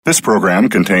This program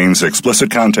contains explicit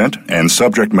content and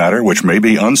subject matter which may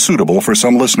be unsuitable for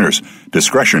some listeners.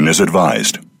 Discretion is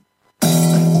advised.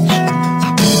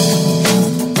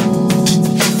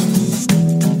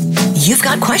 You've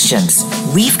got questions.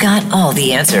 We've got all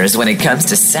the answers when it comes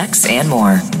to sex and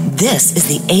more. This is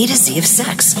the A to Z of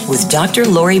Sex with Dr.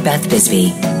 Lori Beth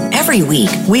Bisbee. Every week,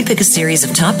 we pick a series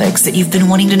of topics that you've been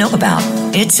wanting to know about.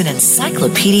 It's an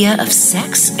encyclopedia of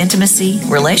sex, intimacy,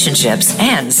 relationships,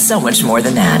 and so much more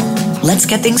than that. Let's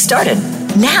get things started.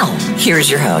 Now,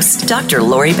 here's your host, Dr.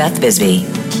 Lori Beth Bisbee.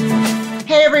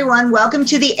 Hey everyone, welcome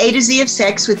to the A to Z of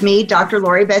Sex with me, Dr.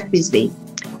 Lori Beth Bisbee.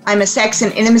 I'm a sex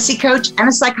and intimacy coach and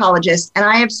a psychologist, and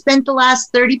I have spent the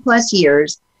last 30 plus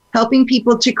years helping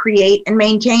people to create and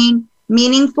maintain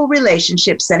meaningful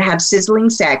relationships that have sizzling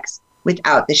sex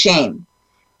without the shame.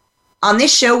 On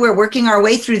this show, we're working our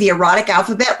way through the erotic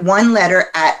alphabet one letter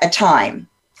at a time.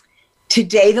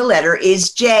 Today, the letter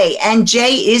is J, and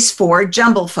J is for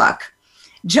jumblefuck.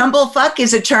 Jumblefuck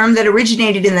is a term that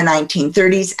originated in the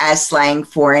 1930s as slang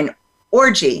for an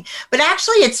orgy, but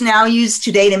actually it's now used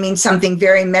today to mean something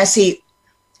very messy,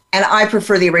 and I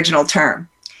prefer the original term.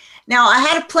 Now, I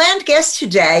had a planned guest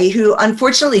today who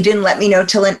unfortunately didn't let me know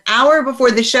till an hour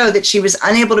before the show that she was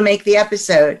unable to make the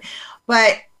episode,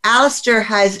 but Alistair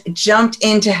has jumped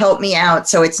in to help me out,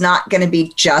 so it's not going to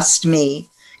be just me,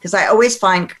 because I always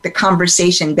find the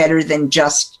conversation better than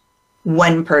just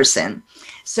one person.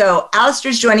 So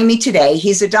Alistair's joining me today.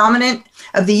 He's a dominant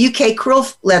of the UK Cruel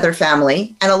Leather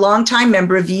family and a longtime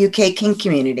member of the UK kink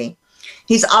community.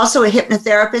 He's also a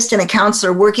hypnotherapist and a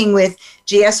counselor working with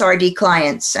GSRD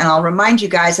clients. And I'll remind you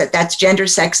guys that that's gender,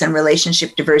 sex, and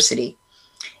relationship diversity.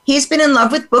 He's been in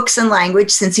love with books and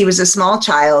language since he was a small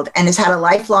child and has had a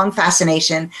lifelong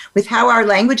fascination with how our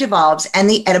language evolves and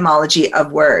the etymology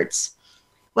of words.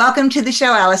 Welcome to the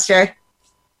show, Alistair.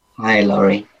 Hi,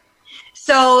 Laurie.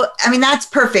 So, that's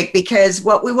perfect because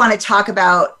what we want to talk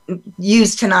about,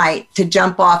 use tonight to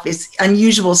jump off is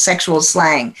unusual sexual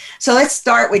slang. So let's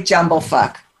start with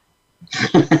jumblefuck.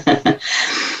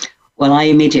 Well, I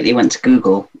immediately went to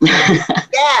Google.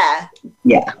 Yeah.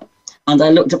 Yeah. And I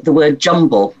looked up the word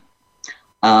jumble,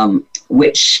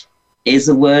 which is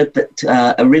a word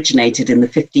that originated in the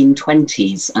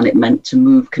 1520s, and it meant to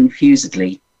move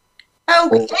confusedly.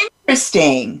 Oh,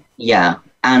 interesting. Yeah.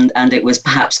 And it was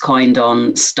perhaps coined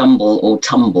on stumble or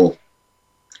tumble.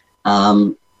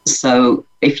 So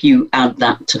if you add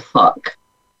that to fuck,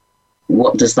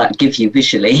 what does that give you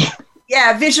visually?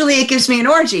 Yeah, visually it gives me an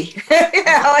orgy.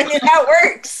 That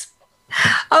works.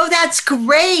 Oh, that's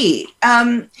great.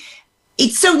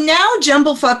 So now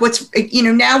jumblefuck,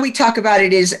 now we talk about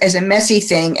it as a messy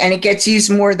thing, and it gets used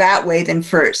more that way than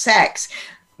for sex.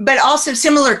 But also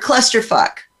similar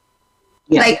clusterfuck.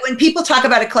 Yeah. Like when people talk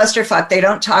about a clusterfuck, they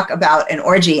don't talk about an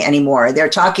orgy anymore. They're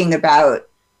talking about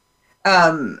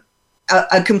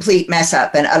a complete mess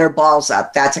up, an utter balls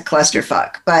up. That's a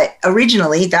clusterfuck. But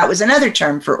originally, that was another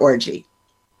term for orgy.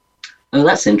 Oh,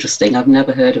 that's interesting. I've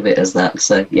never heard of it as that.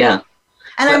 So, yeah.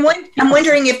 And I'm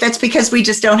wondering if that's because we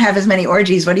just don't have as many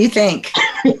orgies. What do you think?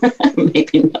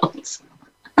 Maybe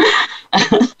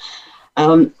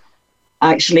not.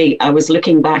 Actually, I was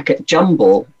looking back at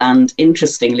jumble, and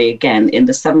interestingly, again, in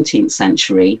the 17th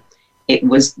century, it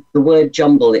was the word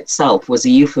jumble itself was a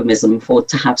euphemism for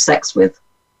to have sex with.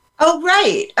 Oh,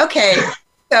 right. Okay.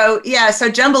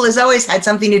 So jumble has always had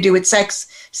something to do with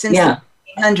sex since the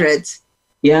 1800s.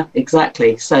 Yeah,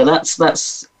 exactly. So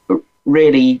that's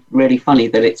really, really funny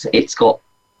that it's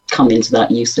come into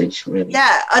that usage, really.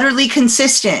 Yeah, utterly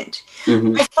consistent.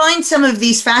 Mm-hmm. I find some of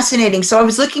these fascinating. So I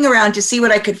was looking around to see what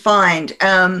I could find.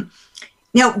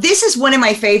 Now, this is one of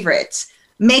my favorites.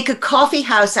 Make a coffee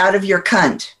house out of your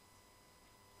cunt.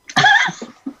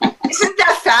 Isn't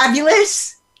that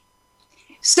fabulous?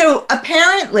 So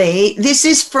apparently, this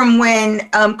is from when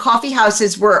coffee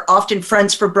houses were often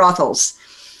fronts for brothels.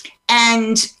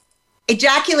 And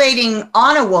ejaculating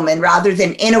on a woman rather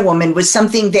than in a woman was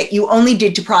something that you only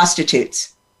did to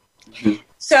prostitutes. Mm-hmm.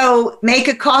 So make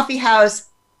a coffee house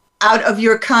out of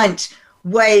your cunt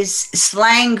was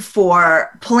slang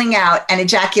for pulling out and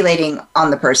ejaculating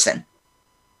on the person.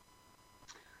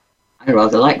 I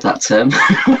rather like that term.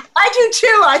 I do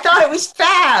too. I thought it was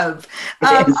fab.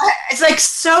 It's like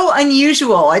so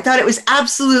unusual. I thought it was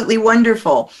absolutely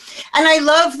wonderful. And I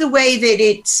love the way that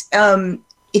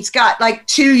it's got like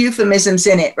two euphemisms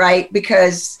in it, right?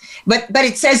 Because, but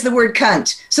it says the word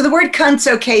cunt. So the word cunt's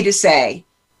okay to say.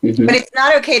 Mm-hmm. But it's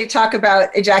not okay to talk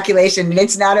about ejaculation, and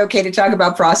it's not okay to talk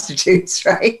about prostitutes,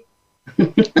 right?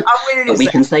 But we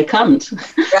can say cunt.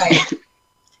 Right.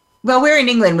 Well, we're in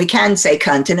England. We can say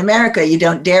cunt. In America, you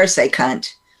don't dare say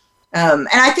cunt. And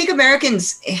I think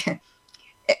Americans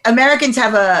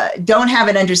don't have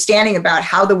an understanding about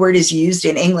how the word is used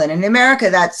in England. In America,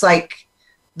 that's like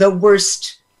the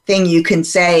worst thing you can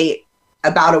say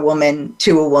about a woman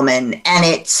to a woman. And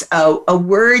it's a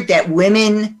word that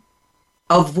women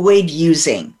avoid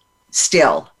using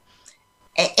still.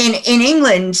 In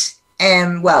England,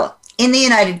 and in the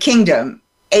United Kingdom,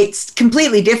 it's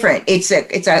completely different. It's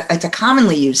a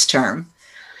commonly used term.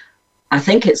 I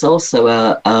think it's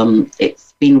also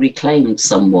it's been reclaimed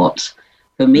somewhat.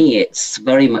 For me, it's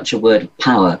very much a word of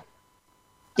power.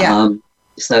 Yeah.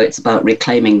 So it's about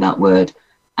reclaiming that word.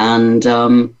 And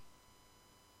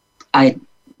I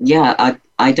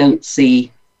don't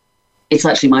see, it's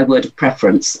actually my word of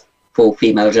preference for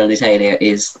female genitalia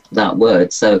is that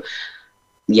word. So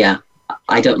yeah,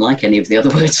 I don't like any of the other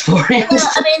words for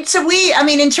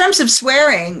it. In terms of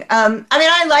swearing,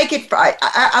 I like it.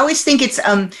 I always think it's,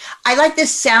 I like the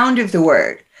sound of the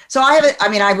word. So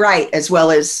I write as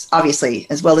well as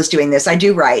doing this, I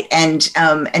do write. And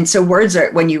so words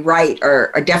when you write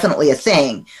are definitely a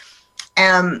thing.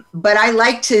 But I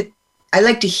like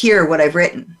to hear what I've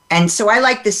written. And so I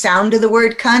like the sound of the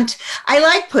word cunt. I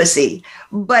like pussy,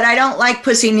 but I don't like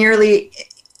pussy nearly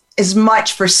as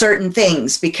much for certain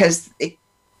things because it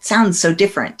sounds so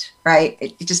different, right?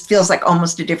 It just feels like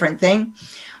almost a different thing.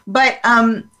 But,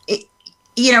 cunt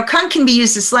can be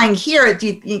used as slang here.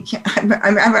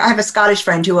 I have a Scottish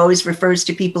friend who always refers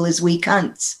to people as wee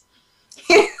cunts.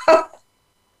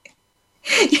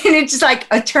 It's just like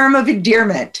a term of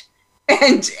endearment.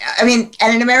 And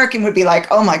an American would be like,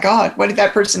 oh my God, what did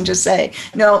that person just say?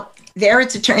 No, there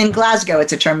it's a term, in Glasgow,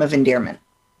 it's a term of endearment.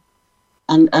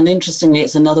 And interestingly,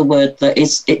 it's another word that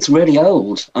it's really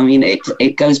old.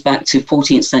 It goes back to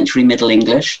 14th century Middle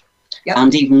English, yep.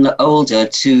 And even older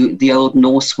to the old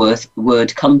Norse word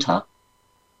kunta.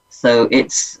 So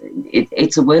it's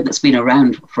a word that's been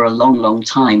around for a long, long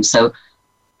time. So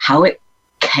how it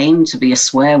came to be a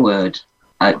swear word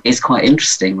is quite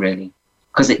interesting, really,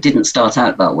 because it didn't start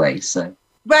out that way. So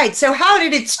right. So how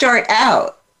did it start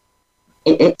out?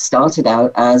 It started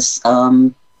out as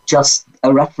just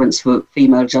a reference for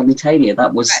female genitalia.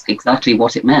 That was exactly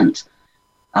what it meant.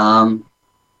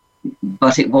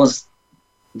 But it was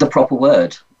the proper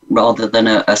word rather than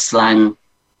a slang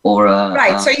or a...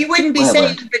 Right, so you wouldn't be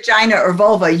saying word. Vagina or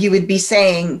vulva, you would be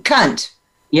saying cunt.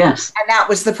 Yes. And that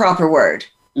was the proper word.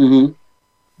 Mm-hmm.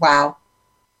 Wow.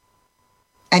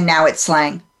 And now it's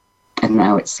slang.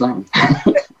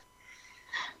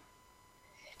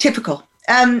 Typical.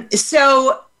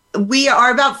 So we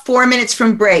are about 4 minutes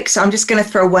from break, so I'm just going to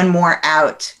throw one more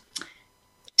out.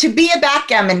 To be a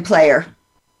backgammon player.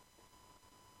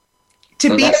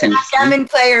 To be a backgammon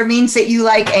player means that you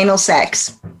like anal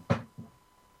sex.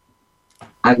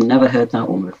 I've never heard that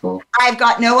one before. I've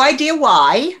got no idea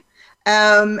why.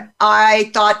 I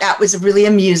thought that was a really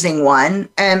amusing one.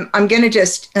 I'm going to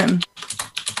just type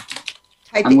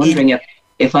I'm wondering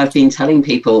if I've been telling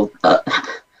people that...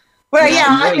 Well, yeah,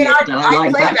 I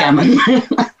like backgammon.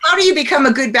 How do you become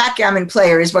a good backgammon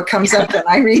player is what comes up when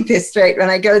I read this straight when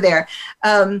I go there.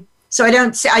 So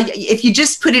if you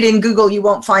just put it in Google, you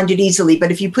won't find it easily. But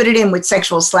if you put it in with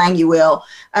sexual slang, you will.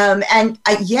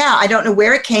 I don't know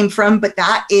where it came from, but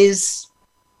that is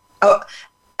a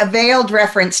veiled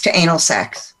reference to anal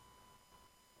sex.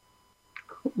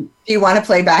 Do you want to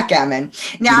play backgammon?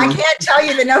 Now, I can't tell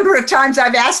you the number of times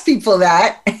I've asked people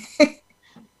that.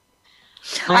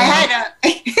 I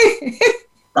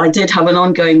did have an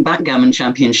ongoing backgammon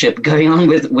championship going on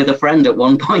with a friend at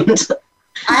one point.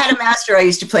 I had a master I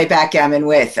used to play backgammon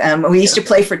with. We used to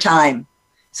play for time.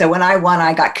 So when I won,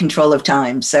 I got control of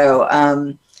time. So,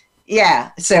 I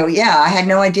had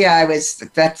no idea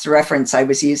that's the reference I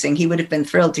was using. He would have been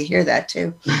thrilled to hear that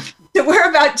too. So we're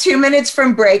about 2 minutes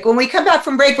from break. When we come back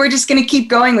from break, we're just going to keep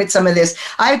going with some of this.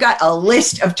 I've got a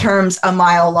list of terms a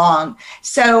mile long.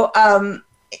 So,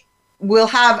 we'll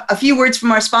have a few words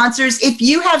from our sponsors. If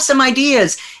you have some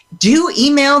ideas, do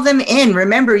email them in.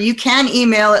 Remember, you can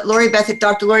email at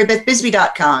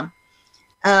LoriBeth@drLoriBethBisbee.com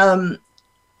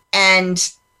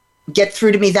and get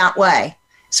through to me that way.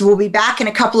 So we'll be back in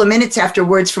a couple of minutes after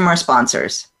words from our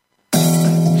sponsors.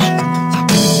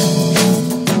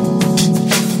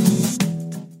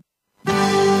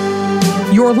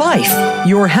 Your life,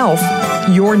 your health,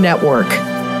 your network.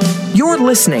 You're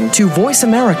listening to Voice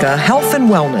America Health and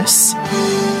Wellness.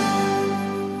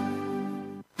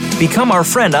 Become our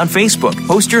friend on Facebook.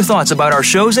 Post your thoughts about our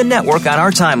shows and network on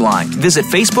our timeline. Visit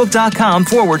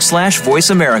Facebook.com/Voice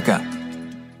America.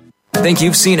 Think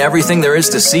you've seen everything there is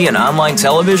to see in online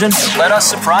television? Let us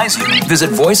surprise you. Visit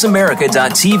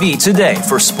VoiceAmerica.tv today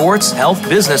for sports, health,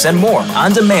 business, and more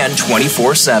on demand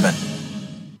 24/7.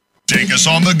 Take us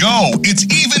on the go. It's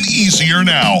even easier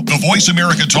now. The Voice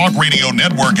America Talk Radio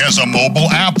Network has a mobile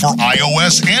app for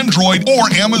iOS, Android, or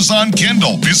Amazon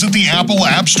Kindle. Visit the Apple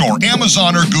App Store,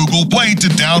 Amazon, or Google Play to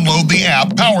download the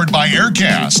app powered by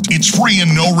Aircast. It's free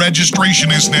and no registration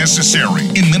is necessary.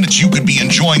 In minutes, you could be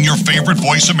enjoying your favorite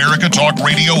Voice America Talk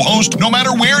Radio host no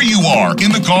matter where you are,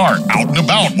 in the car, out and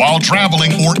about, while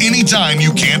traveling, or anytime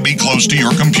you can't be close to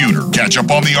your computer. Catch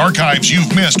up on the archives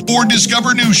you've missed or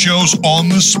discover new shows on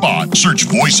the spot. Search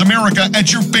Voice America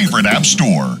at your favorite app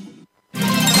store.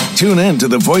 Tune in to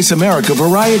the Voice America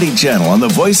Variety channel on the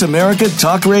Voice America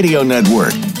Talk Radio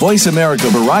Network. Voice America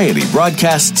Variety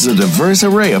broadcasts a diverse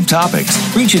array of topics,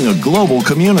 reaching a global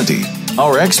community.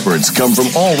 Our experts come from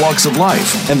all walks of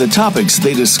life, and the topics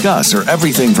they discuss are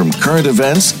everything from current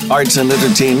events, arts and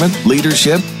entertainment,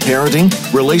 leadership, parenting,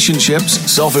 relationships,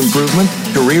 self-improvement,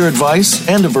 career advice,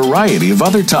 and a variety of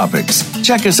other topics.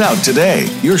 Check us out today.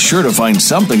 You're sure to find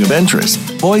something of interest.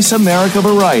 Voice America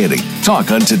Variety.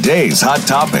 Talk on today's hot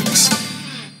topics.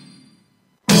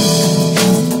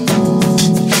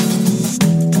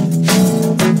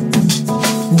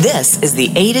 This is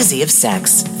the A to Z of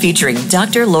Sex, featuring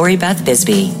Dr. Lori Beth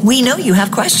Bisbee. We know you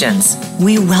have questions.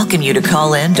 We welcome you to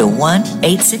call in to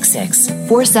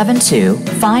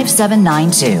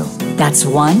 1-866-472-5792. That's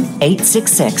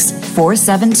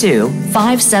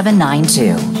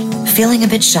 1-866-472-5792. Feeling a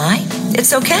bit shy?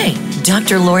 It's okay.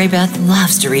 Dr. Lori Beth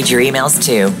loves to read your emails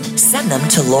too. Send them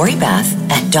to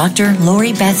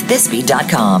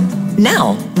LoriBeth@drloribethbisbee.com.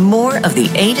 Now, more of the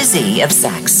A to Z of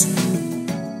Sex.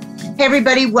 Hey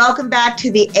everybody, welcome back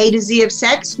to the A to Z of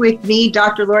Sex with me,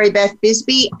 Dr. Lori Beth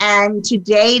Bisbee. And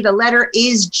today the letter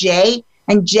is J,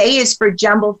 and J is for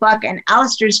Jumblefuck, and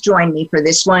Alistair's joined me for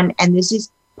this one, and this is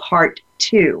part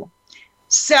 2.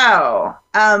 So,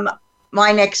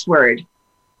 my next word,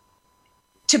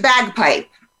 to bagpipe.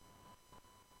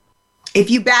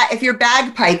 If you're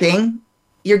bagpiping,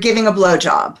 you're giving a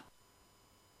blowjob.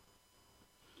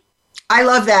 I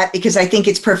love that because I think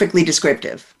it's perfectly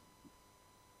descriptive.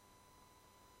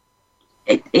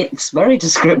 It's very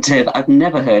descriptive. I've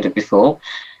never heard it before.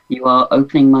 You are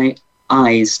opening my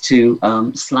eyes to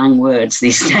slang words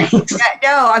these days.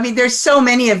 No, I mean, there's so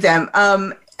many of them.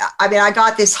 I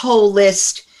got this whole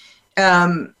list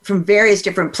from various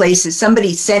different places.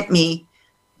 Somebody sent me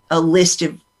a list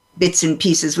of bits and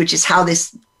pieces, which is how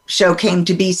this show came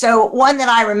to be. So one that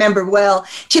I remember well,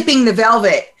 tipping the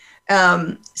velvet,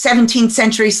 17th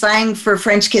century slang for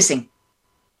French kissing.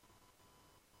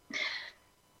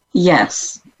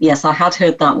 Yes, I had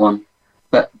heard that one,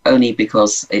 but only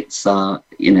because it's, of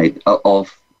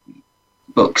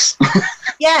books.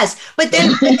 Yes, but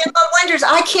then one wonders,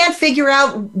 I can't figure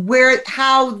out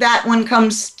how that one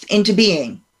comes into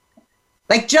being.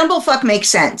 Like Jumblefuck makes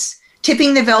sense.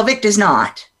 Tipping the velvet does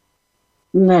not.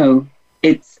 No,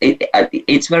 it's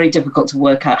very difficult to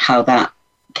work out how that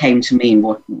came to mean.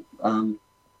 What?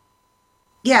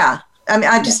 Yeah, I mean,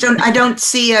 I don't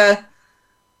see a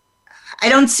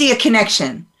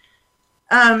connection.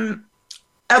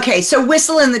 Okay, so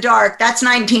whistle in the dark, that's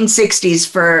 1960s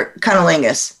for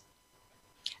cunnilingus.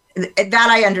 That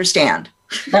I understand.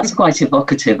 That's quite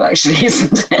evocative, actually,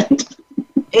 isn't it?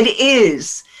 It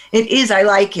is. I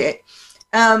like it.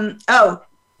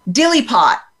 Dilly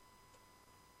pot.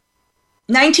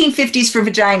 1950s for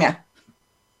vagina.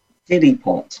 Dilly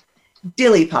pot.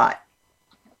 Dilly pot.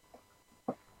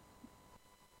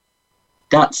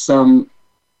 That's,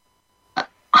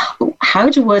 how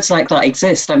do words like that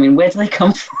exist? I mean, where do they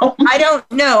come from? I don't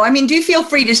know. I mean, do feel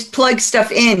free to plug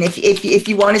stuff in if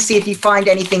you want to see if you find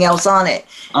anything else on it.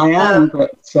 I am,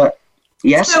 but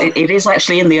yes, so, it is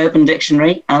actually in the Urban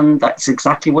Dictionary, and that's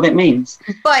exactly what it means.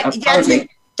 But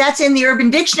that's in the Urban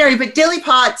Dictionary, but dilly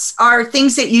pots are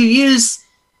things that you use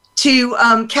to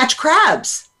catch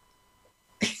crabs.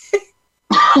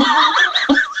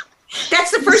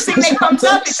 That's the first thing that comes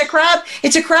up. It's a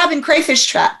crab and crayfish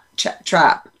trap.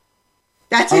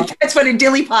 That's it. That's what a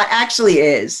dilly pot actually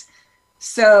is.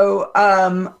 So,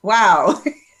 wow.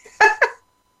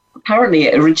 Apparently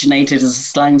it originated as a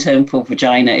slang term for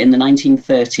vagina in the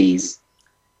 1930s.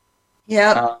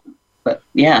 Yeah. But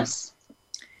yes.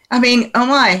 I mean, oh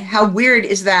my, how weird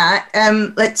is that?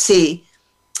 Let's see.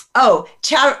 Oh,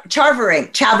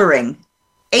 chavering,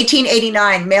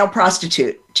 1889, male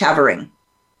prostitute, chavering.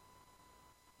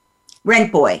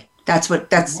 Rent boy. That's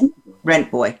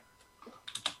rent boy.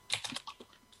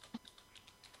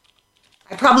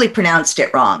 I probably pronounced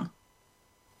it wrong.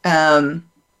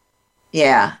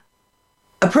 Yeah.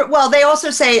 Well, they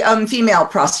also say female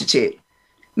prostitute,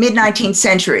 mid-19th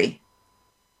century.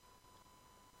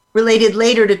 Related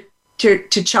later to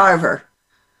charver.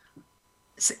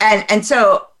 And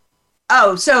so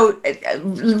Oh, so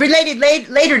related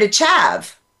later to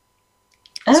Chav.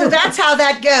 Oh. So that's how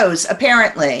that goes,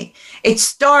 apparently. It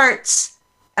starts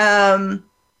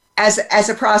as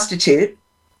a prostitute,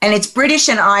 and it's British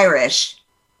and Irish,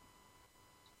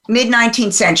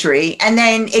 mid-19th century. And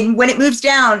then when it moves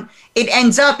down, it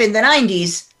ends up in the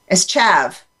 90s as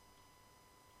Chav,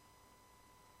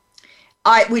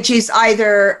 which is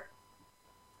either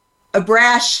a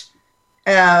brash,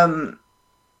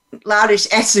 loudish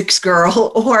Essex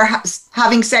girl or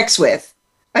having sex with.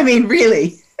 I mean,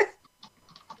 really.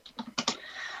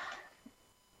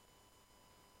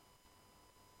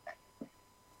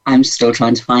 I'm still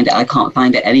trying to find it. I can't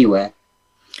find it anywhere.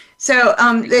 So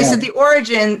they said the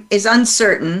origin is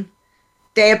uncertain.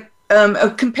 They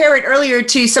compare it earlier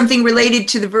to something related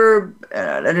to the verb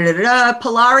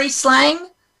Polari slang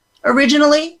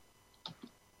originally.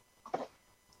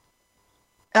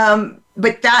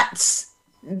 But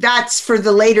that's for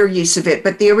the later use of it.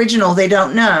 But the original, they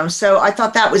don't know. So I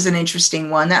thought that was an interesting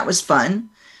one. That was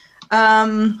fun.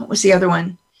 What was the other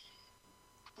one?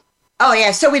 Oh,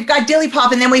 yeah. So we've got Dilly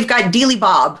Pop, and then we've got Dealy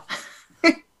Bob.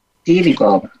 Dealy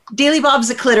Bob. Dealy Bob's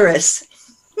a clitoris.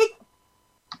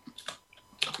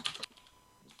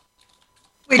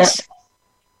 A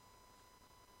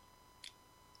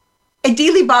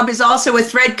Dealy Bob is also a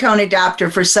thread cone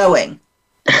adapter for sewing.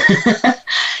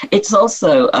 It's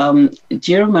also,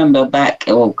 do you remember back,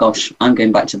 oh gosh, I'm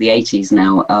going back to the 80s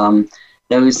now,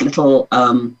 those little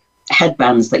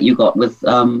headbands that you got with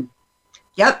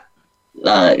yep.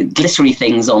 Glittery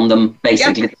things on them,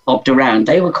 basically, yep. bobbed around.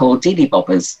 They were called Dealy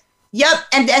Bobbers. Yep,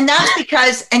 and that's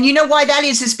because, and you know why that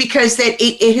is because that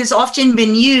it has often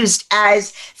been used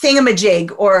as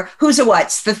thingamajig or who's a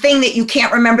what's, the thing that you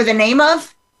can't remember the name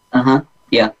of. Uh-huh,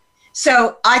 yeah.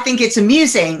 So I think it's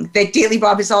amusing that Dealy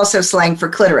Bob is also slang for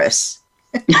clitoris.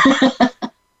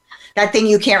 That thing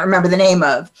you can't remember the name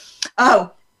of.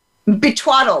 Oh,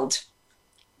 betwaddled.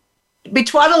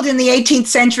 Betwaddled in the 18th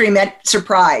century meant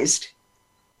surprised.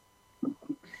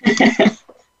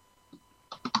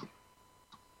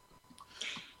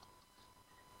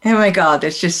 Oh my God,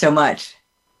 there's just so much.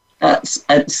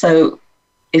 So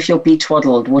if you're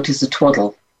betwaddled, what is a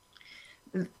twaddle?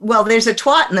 Well, there's a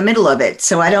twat in the middle of it,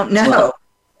 so I don't know. Well,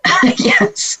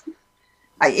 yes.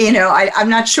 I'm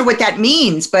not sure what that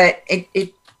means, but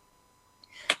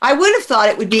I would have thought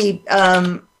it would be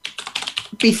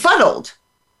befuddled.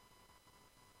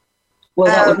 Well,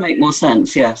 that would make more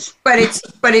sense, yes. But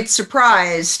it's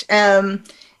surprised, but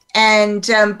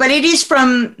it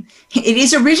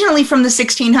is originally from the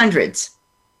 1600s.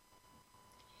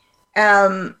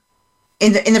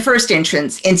 In the first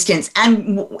instance,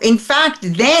 and in fact,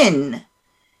 then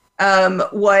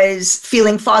was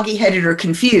feeling foggy-headed or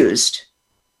confused.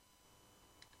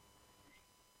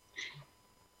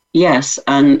 Yes,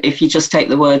 and if you just take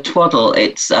the word twaddle,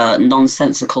 it's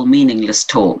nonsensical, meaningless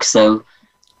talk. So,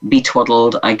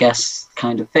 betwaddled, I guess,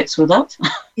 kind of fits with that.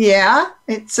 Yeah,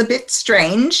 it's a bit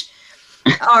strange.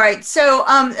 All right, so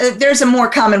there's a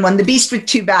more common one, the beast with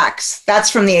two backs.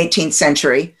 That's from the 18th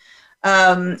century.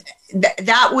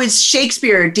 That was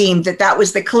Shakespeare deemed that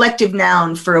was the collective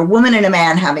noun for a woman and a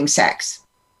man having sex.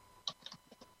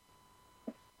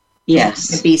 Yes.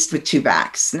 The beast with two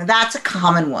backs. Now that's a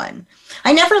common one.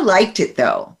 I never liked it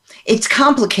though. It's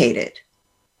complicated.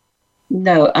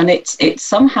 No, and it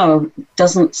somehow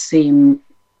doesn't seem.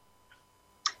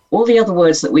 All the other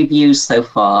words that we've used so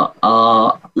far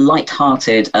are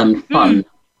light-hearted and fun,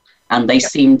 and they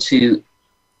seem to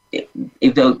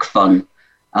evoke fun.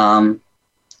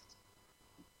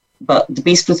 But the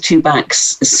beast with two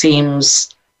backs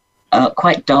seems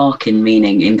quite dark in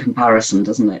meaning in comparison,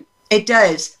 doesn't it? It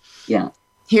does. Yeah.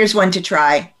 Here's one to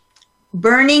try.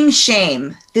 Burning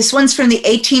shame. This one's from the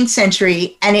 18th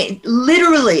century, and it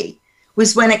literally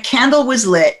was when a candle was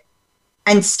lit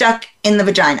and stuck in the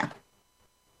vagina.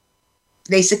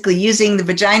 Basically using the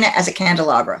vagina as a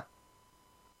candelabra.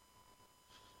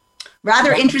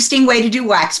 Rather interesting way to do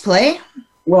wax play.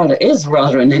 Well, it is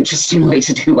rather an interesting way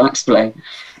to do wax play.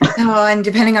 Oh, and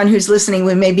depending on who's listening,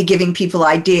 we may be giving people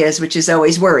ideas, which is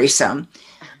always worrisome.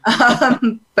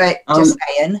 But just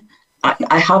saying.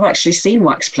 I have actually seen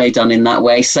wax play done in that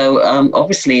way. So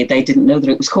obviously they didn't know that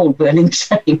it was called burning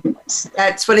shame.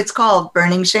 That's what it's called,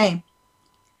 burning shame.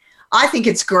 I think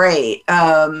it's great.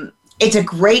 It's a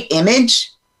great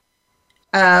image.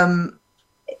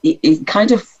 It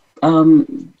kind of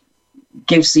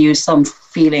gives you some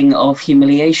feeling of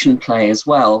humiliation play as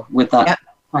well with that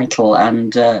title.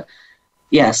 And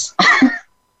yes.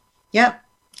 Yep.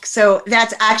 So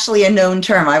that's actually a known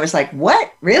term. I was like,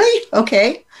 what? Really?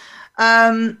 Okay.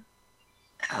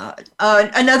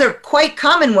 Another quite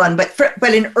common one, but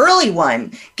an early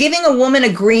one, giving a woman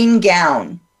a green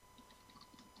gown.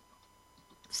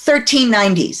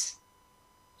 1390s.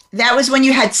 That was when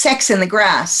you had sex in the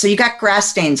grass, so you got grass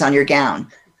stains on your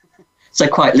gown. So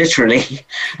quite literally.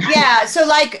 Yeah, so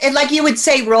like you would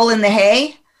say, roll in the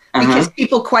hay, because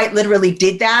people quite literally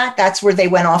did that. That's where they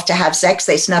went off to have sex.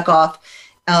 They snuck off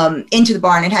into the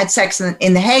barn and had sex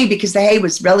in the hay, because the hay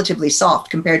was relatively soft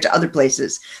compared to other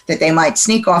places that they might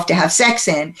sneak off to have sex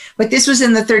in. But this was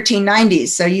in the 1390s,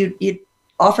 so you'd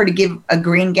offer to give a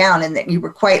green gown, and that you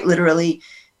were quite literally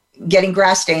getting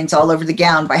grass stains all over the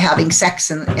gown by having sex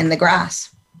in the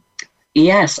grass.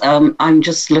 Yes, I'm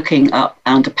just looking up,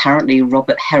 and apparently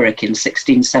Robert Herrick in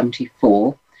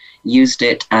 1674 used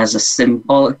it as a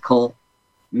symbolical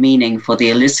meaning for the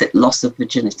illicit loss of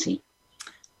virginity.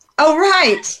 Oh,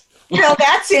 right. Well,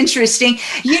 that's interesting.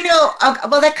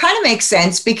 Well, that kind of makes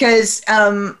sense, because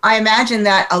I imagine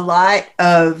that a lot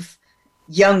of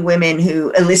young women who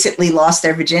illicitly lost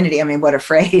their virginity, I mean, what a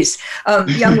phrase,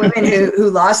 young women who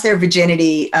lost their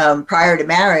virginity prior to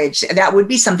marriage, that would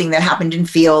be something that happened in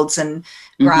fields and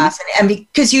grass. And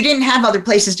because you didn't have other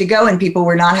places to go, and people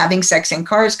were not having sex in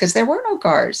cars because there were no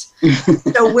cars.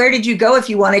 So where did you go if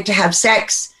you wanted to have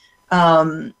sex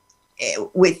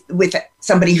with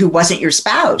somebody who wasn't your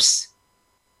spouse?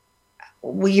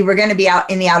 Well, you were going to be out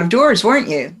in the out of doors, weren't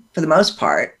you, for the most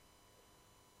part?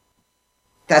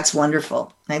 That's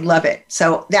wonderful. I love it.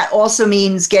 So that also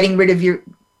means getting rid of your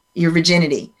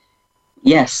virginity.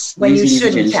 Yes. When you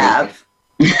shouldn't have.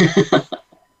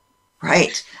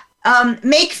 Right.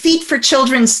 Make feet for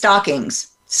children's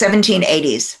stockings,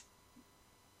 1780s.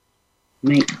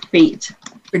 Make feet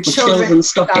for children's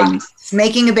stockings.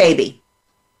 Making a baby.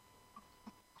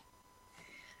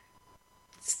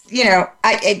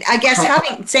 I guess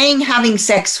having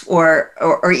sex or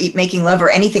making love or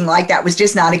anything like that was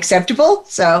just not acceptable.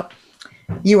 So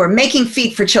you were making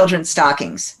feet for children's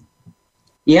stockings.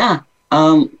 Yeah.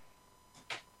 I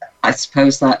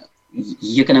suppose that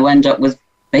you're going to end up with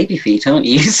baby feet, aren't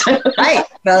you? Right.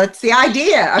 Well, it's the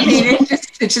idea. I mean,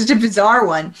 it's just a bizarre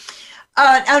one.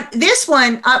 This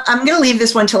one, I'm going to leave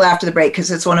this one till after the break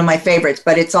because it's one of my favorites,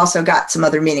 but it's also got some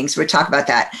other meanings. We'll talk about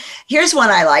that. Here's one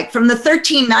I like from the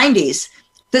 1390s,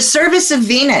 the service of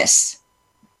Venus.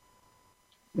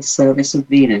 The service of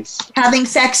Venus. Having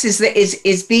sex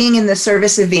is being in the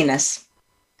service of Venus,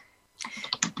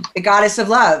 the goddess of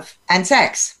love and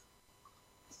sex.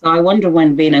 So I wonder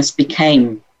when Venus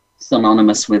became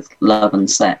synonymous with love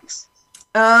and sex.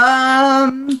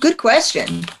 Good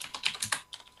question.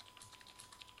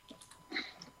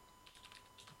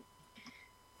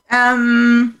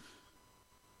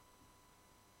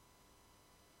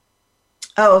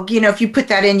 If you put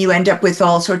that in, you end up with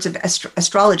all sorts of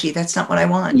astrology. That's not what I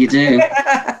want. You do.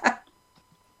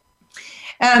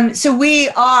 So we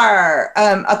are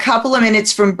a couple of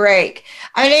minutes from break.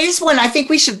 I think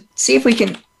we should see if we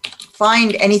can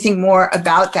find anything more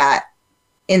about that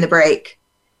in the break.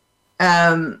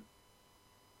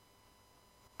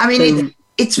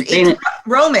 It's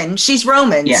Roman. She's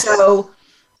Roman. Yes. So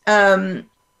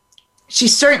she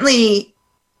certainly,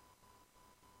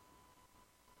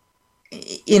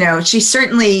 she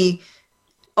certainly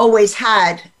always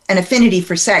had an affinity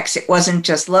for sex. It wasn't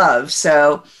just love.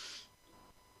 So,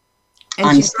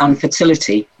 and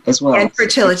fertility as well. And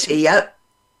fertility, yep.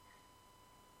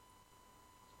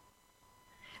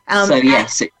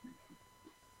 Yes.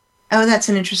 That's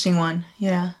an interesting one.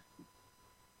 Yeah.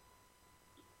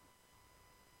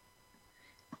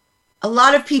 A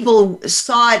lot of people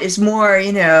saw it as more,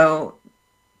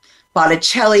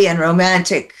 Botticelli and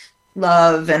romantic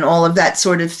love and all of that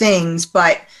sort of things.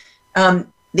 But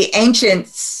the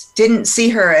ancients didn't see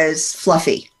her as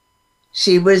fluffy.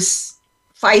 She was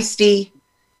feisty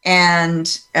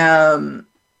and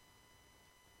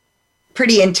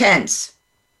pretty intense.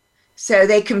 So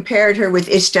they compared her with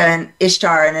Ishtar and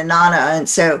Inanna. And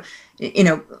so,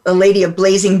 a lady of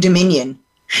blazing dominion.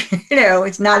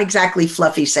 It's not exactly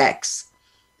fluffy sex.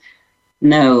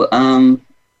 No.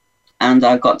 And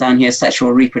I've got down here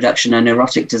sexual reproduction and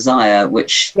erotic desire,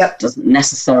 which doesn't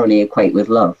necessarily equate with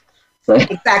love. So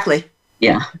exactly.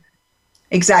 Yeah.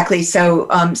 Exactly. So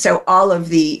all of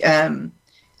the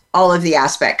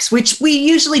aspects, which we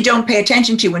usually don't pay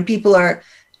attention to when people are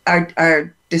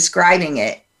describing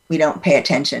it, we don't pay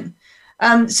attention.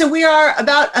 So we are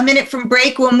about a minute from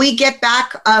break. When we get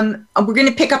back, we're going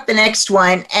to pick up the next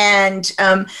one. And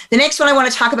the next one I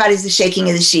want to talk about is the shaking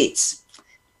of the sheets.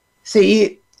 So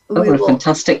a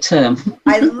fantastic term.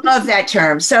 I love that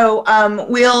term. So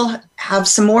we'll have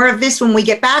some more of this when we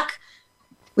get back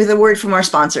with a word from our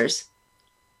sponsors.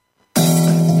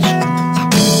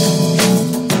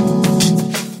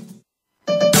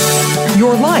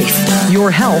 your life,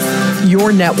 your health,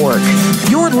 your network.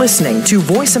 You're listening to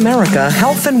Voice America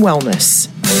Health and Wellness.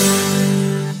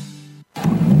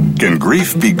 Can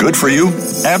grief be good for you?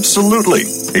 Absolutely.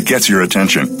 It gets your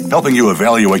attention, helping you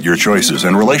evaluate your choices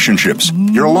and relationships.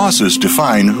 Your losses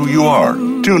define who you are.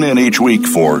 Tune in each week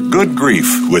for Good Grief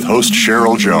with host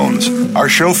Cheryl Jones. Our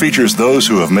show features those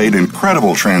who have made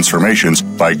incredible transformations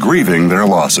by grieving their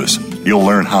losses. You'll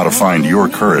learn how to find your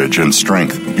courage and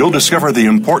strength. You'll discover the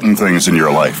important things in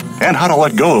your life and how to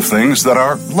let go of things that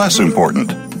are less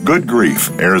important. Good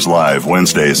Grief airs live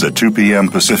Wednesdays at 2 p.m.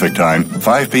 Pacific Time,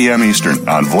 5 p.m. Eastern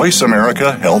on Voice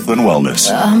America Health and Wellness.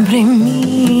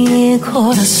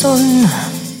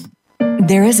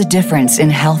 There is a difference in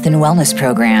health and wellness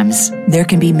programs. There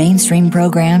can be mainstream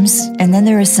programs, and then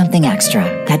there is something extra.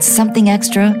 That something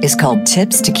extra is called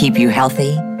Tips to Keep You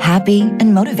Healthy, Happy,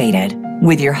 and Motivated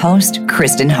with your host,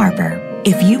 Kristen Harper.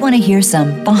 If you want to hear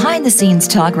some behind-the-scenes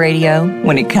talk radio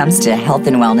when it comes to health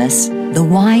and wellness, the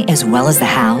why as well as the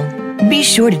how, be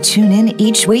sure to tune in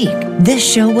each week. This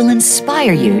show will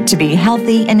inspire you to be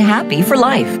healthy and happy for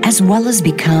life, as well as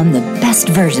become the best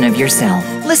version of yourself.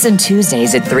 Listen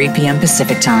Tuesdays at 3 p.m.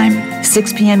 Pacific Time,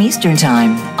 6 p.m. Eastern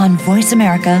Time on Voice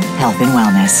America Health and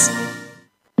Wellness.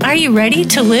 Are you ready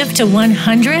to live to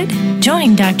 100?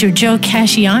 Join Dr. Joe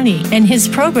Casciani and his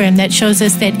program that shows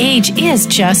us that age is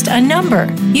just a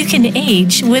number. You can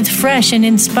age with fresh and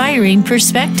inspiring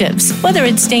perspectives, whether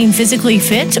it's staying physically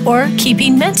fit or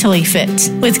keeping mentally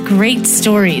fit. With great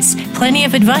stories, plenty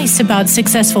of advice about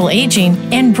successful aging,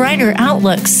 and brighter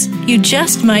outlooks. You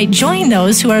just might join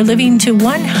those who are living to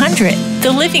 100.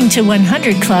 The Living to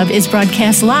 100 Club is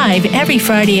broadcast live every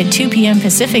Friday at 2 p.m.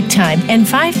 Pacific Time and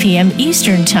 5 p.m.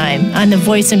 Eastern Time on the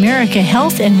Voice America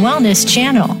Health and Wellness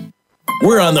channel.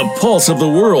 We're on the pulse of the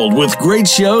world with great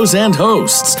shows and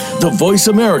hosts. The Voice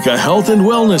America Health and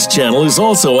Wellness channel is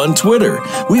also on Twitter.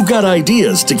 We've got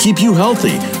ideas to keep you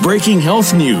healthy, breaking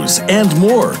health news, and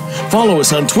more. Follow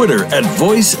us on Twitter at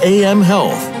VoiceAM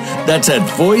Health. That's at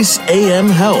VoiceAM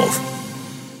Health.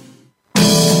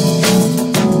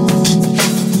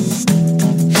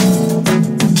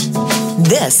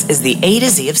 This is the A to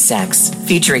Z of Sex,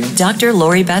 featuring Dr.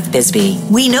 Lori Beth Bisbee.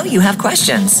 We know you have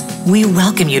questions. We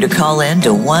welcome you to call in to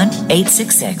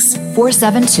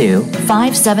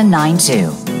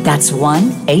 1-866-472-5792. That's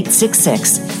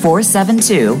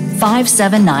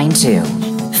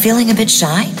 1-866-472-5792. Feeling a bit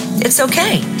shy? It's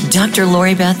okay. Dr.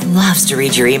 Lori Beth loves to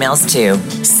read your emails too.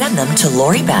 Send them to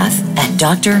Lori Beth at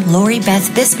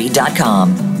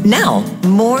drloribethbisbee.com. Now,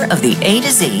 more of the A to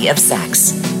Z of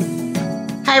Sex.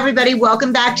 Hi, everybody.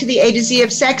 Welcome back to the A to Z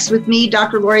of Sex with me,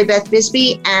 Dr. Lori Beth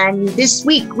Bisbee. And this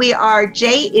week we are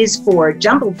J is for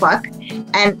Jumblefuck,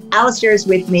 and Alistair is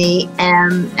with me.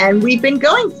 And we've been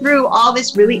going through all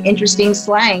this really interesting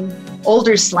slang,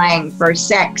 older slang for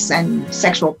sex and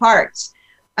sexual parts.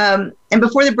 And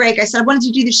before the break, I said I wanted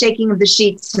to do the shaking of the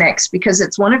sheets next because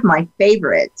it's one of my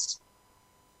favorites.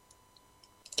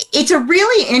 It's a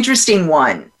really interesting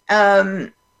one.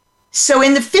 So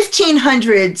in the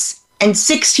 1500s, and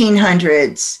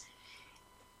 1600s,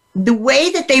 the way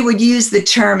that they would use the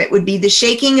term, it would be the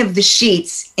shaking of the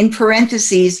sheets, in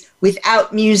parentheses,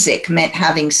 without music meant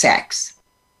having sex.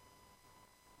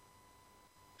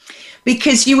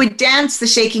 Because you would dance the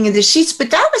shaking of the sheets, but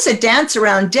that was a dance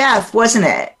around death, wasn't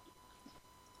it?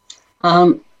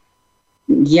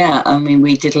 Yeah, I mean,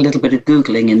 we did a little bit of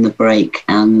Googling in the break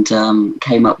and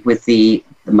came up with the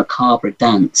macabre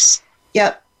dance.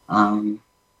 Yep.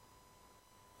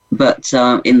 But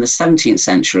in the 17th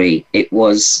century, it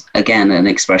was, again, an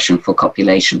expression for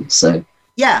copulation. So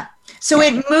yeah. So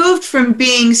it moved from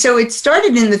being, so it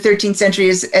started in the 13th century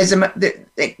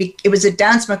it was a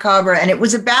dance macabre, and it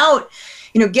was about,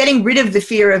 getting rid of the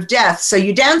fear of death. So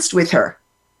you danced with her.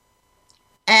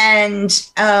 And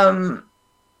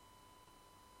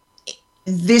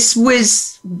this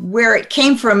was where it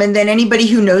came from. And then anybody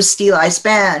who knows Steal I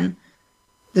Span,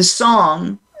 the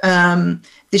song, the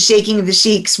shaking of the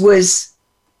sheets was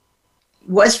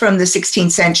from the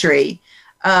 16th century.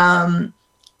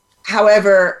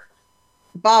 However,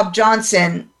 Bob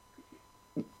Johnson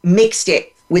mixed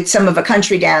it with some of a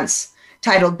country dance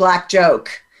titled Black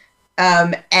Joke. So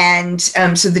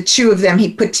the two of them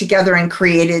he put together and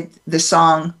created the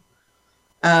song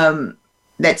that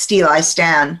Steal I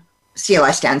Span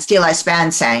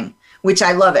sang, which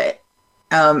I love it.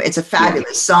 It's a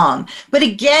fabulous song. But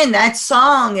again, that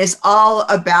song is all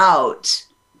about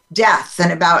death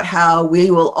and about how we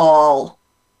will all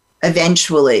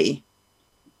eventually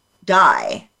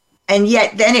die. And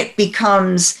yet then it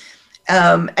becomes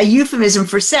a euphemism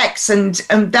for sex. And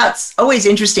that's always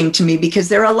interesting to me because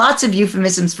there are lots of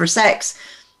euphemisms for sex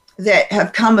that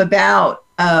have come about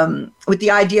with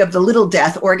the idea of the little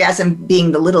death, orgasm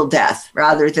being the little death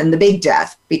rather than the big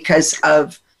death, because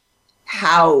of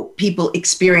how people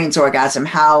experience orgasm,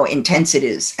 how intense it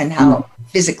is, and how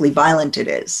physically violent it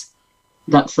is.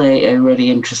 That's a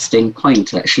really interesting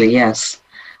point, actually, yes.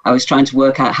 I was trying to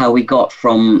work out how we got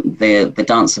from the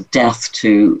dance of death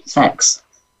to sex.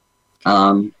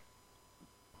 But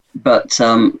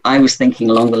I was thinking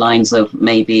along the lines of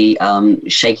maybe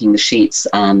shaking the sheets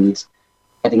and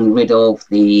getting rid of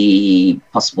the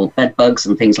possible bed bugs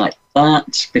and things like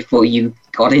that before you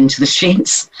got into the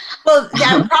sheets. Well,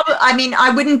 that probably, I mean,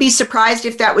 I wouldn't be surprised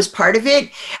if that was part of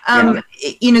it.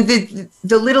 You know,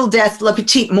 the little death, la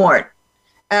petite mort,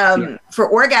 for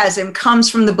orgasm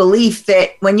comes from the belief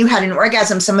that when you had an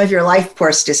orgasm, some of your life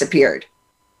force disappeared.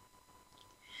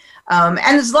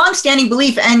 And it's a long-standing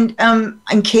belief. And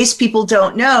in case people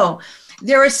don't know,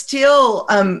 there are still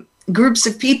groups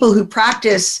of people who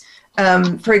practice,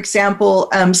 for example,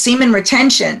 semen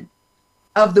retention,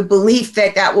 of the belief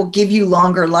that that will give you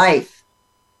longer life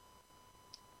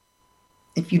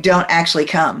if you don't actually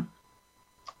come.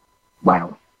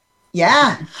 Wow.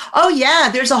 Yeah. Oh, yeah.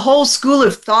 There's a whole school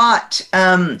of thought,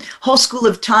 whole school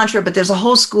of Tantra, but there's a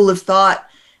whole school of thought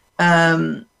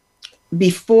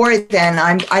before then.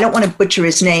 I don't want to butcher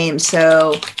his name,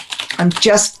 so I'm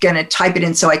just going to type it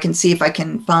in so I can see if I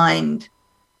can find.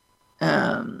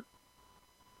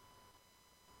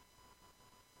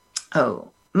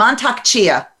 Mantak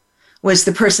Chia was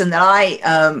the person that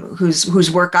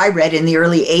whose work I read in the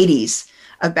early 80s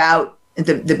about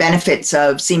the benefits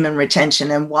of semen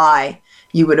retention and why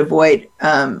you would avoid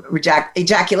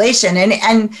ejaculation.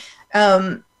 And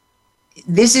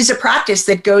this is a practice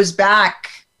that goes back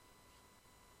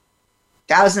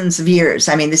thousands of years.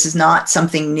 I mean, this is not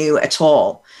something new at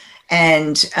all.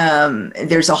 And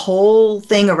there's a whole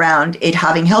thing around it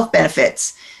having health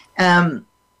benefits.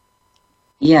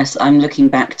 Yes, I'm looking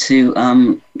back to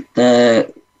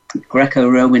the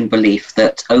Greco-Roman belief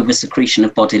that over-secretion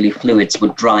of bodily fluids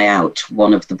would dry out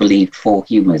one of the believed four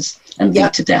humors and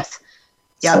lead to death.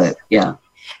 So, yeah.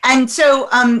 And so,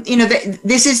 you know,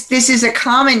 this is a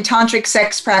common tantric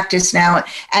sex practice now,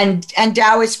 and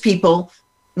Taoist people,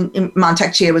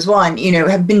 Mantak Chia was one, you know,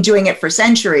 have been doing it for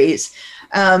centuries.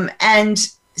 And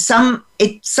some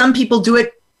people do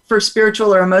it for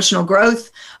spiritual or emotional growth.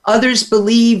 Others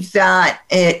believe that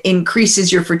it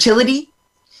increases your fertility.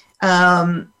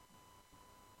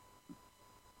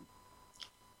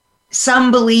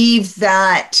 Some believe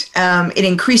that it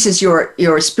increases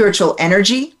your spiritual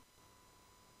energy.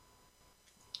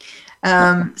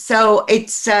 So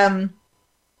it's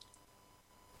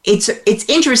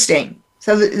interesting.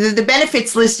 So the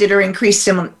benefits listed are increased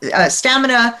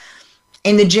stamina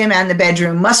in the gym and the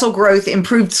bedroom, muscle growth,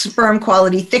 improved sperm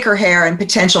quality, thicker hair, and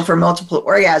potential for multiple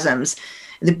orgasms.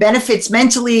 The benefits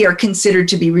mentally are considered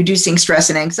to be reducing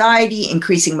stress and anxiety,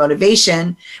 increasing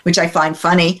motivation, which I find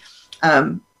funny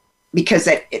because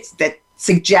that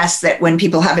suggests that when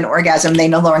people have an orgasm, they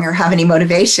no longer have any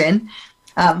motivation.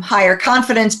 Higher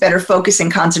confidence, better focus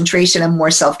and concentration, and more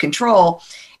self-control.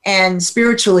 And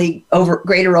spiritually,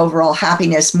 greater overall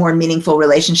happiness, more meaningful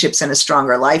relationships, and a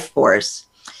stronger life force.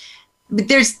 But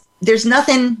there's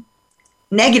nothing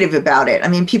negative about it. I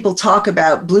mean, people talk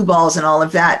about blue balls and all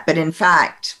of that, but in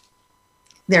fact,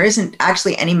 there isn't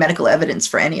actually any medical evidence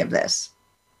for any of this.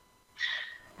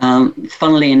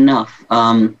 Funnily enough,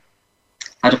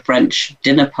 at a French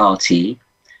dinner party,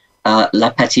 La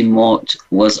Petite Mort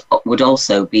would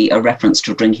also be a reference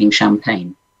to drinking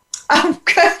champagne. Oh,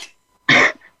 good.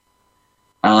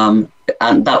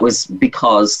 And that was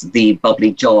because the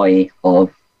bubbly joy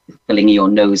of filling your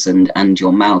nose and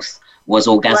your mouth was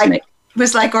orgasmic.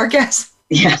 Was like orgasm.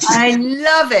 Yes. I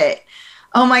love it.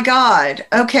 Oh my God.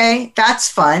 Okay. That's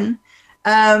fun.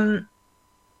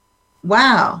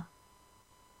 Wow.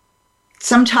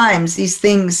 Sometimes these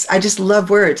things, I just love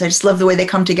words. I just love the way they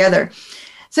come together.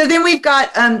 So then we've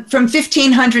got from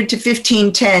 1500 to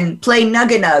 1510, play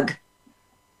Nug-a-Nug.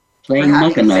 Play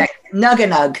Nug-a-Nug.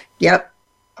 Nug-a-Nug. Yep.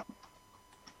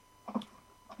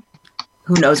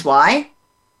 Who knows why?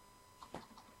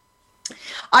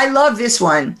 I love this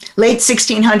one. Late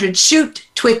 1600s, shoot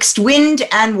twixt wind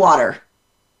and water.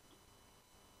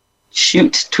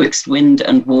 Shoot twixt wind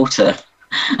and water.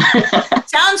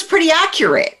 Sounds pretty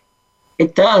accurate.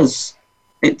 It does.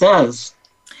 It does.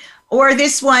 Or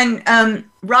this one,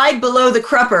 ride below the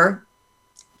crupper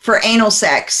for anal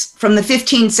sex from the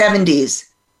 1570s.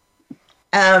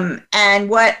 And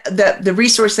what the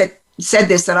resource that said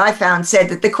this that I found said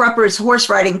that the crupper is horse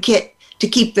riding kit to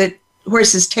keep the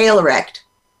horse's tail erect.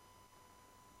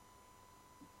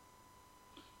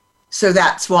 So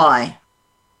that's why.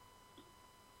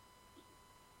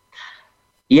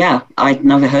 Yeah, I'd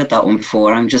never heard that one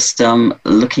before. I'm just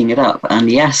looking it up. And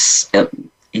yes,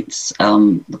 it's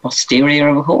the posterior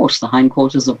of a horse, the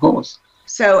hindquarters of a horse.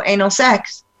 So anal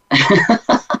sex.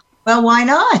 Well, why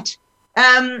not?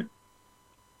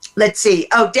 Let's see.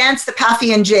 Oh, Dance the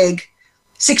Paphian Jig,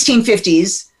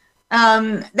 1650s.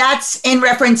 That's in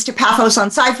reference to Paphos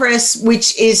on Cyprus,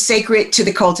 which is sacred to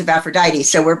the cult of Aphrodite.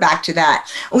 So we're back to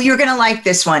that. Oh, you're going to like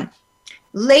this one.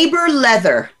 Labor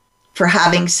leather for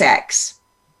having sex.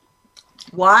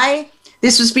 Why?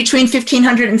 This was between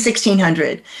 1500 and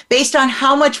 1600, based on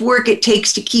how much work it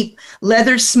takes to keep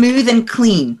leather smooth and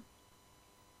clean.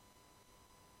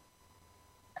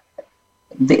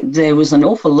 There was an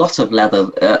awful lot of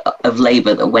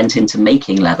labor that went into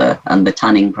making leather and the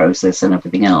tanning process and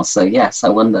everything else. So yes, I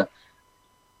wonder.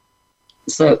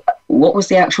 So what was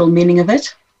the actual meaning of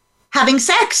it? Having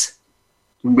sex.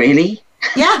 Really?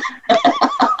 Yeah.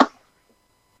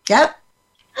 Yep.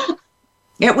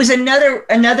 It was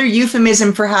another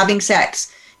euphemism for having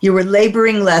sex. You were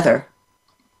laboring leather.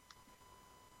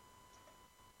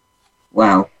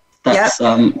 Wow. That's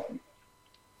yep.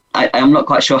 I'm not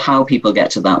quite sure how people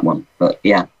get to that one, but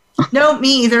yeah. No,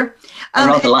 me either. I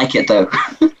rather like it though.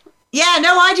 Yeah,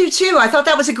 no, I do too. I thought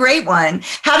that was a great one.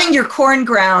 Having your corn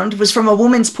ground was from a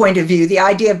woman's point of view, the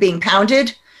idea of being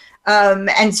pounded.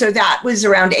 And so that was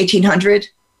around 1800.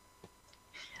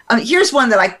 Here's one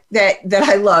that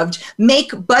I loved.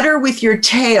 Make butter with your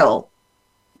tail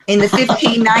in the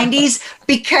 1590s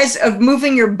because of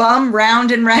moving your bum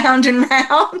round and round and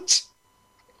round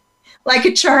like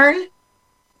a churn.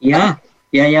 Yeah.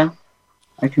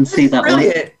 I can see that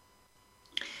Brilliant.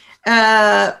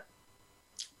 One.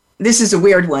 This is a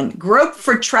weird one. Grope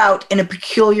for trout in a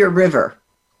peculiar river.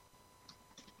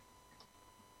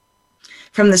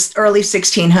 From the early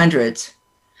 1600s.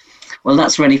 Well,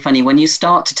 that's really funny. When you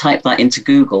start to type that into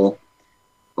Google,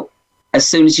 as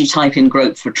soon as you type in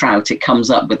grope for trout, it comes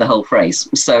up with the whole phrase.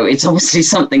 So it's obviously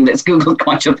something that's Googled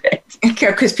quite a bit.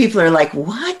 Because people are like,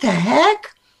 what the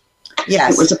heck?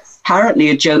 Yes. It was apparently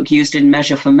a joke used in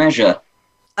Measure for Measure.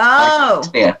 Oh.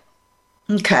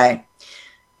 Okay.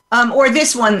 Or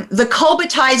this one, the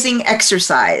culbutizing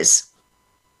exercise,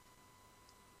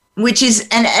 which is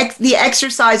the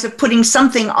exercise of putting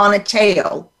something on a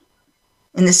tail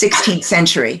in the 16th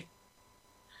century.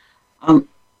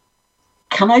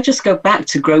 Can I just go back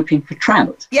to groping for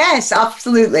trout? Yes,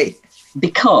 absolutely.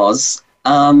 Because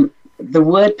the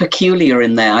word peculiar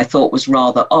in there I thought was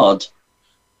rather odd.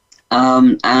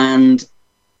 And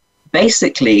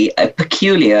basically, a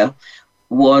peculiar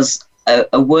was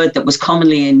a word that was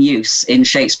commonly in use in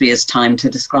Shakespeare's time to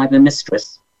describe a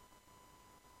mistress.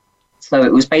 So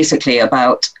it was basically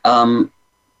about having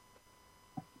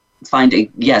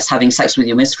sex with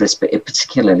your mistress, but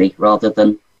particularly rather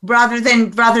than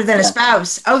a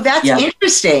spouse. Oh, that's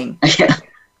interesting. Yeah.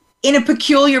 In a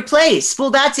peculiar place.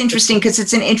 Well, that's interesting because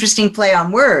it's an interesting play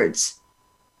on words.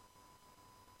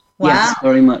 Wow. Yes,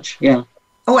 very much. Yeah.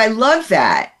 Oh, I love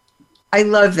that.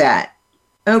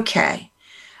 Okay.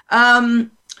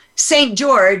 St.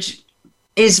 George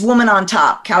is woman on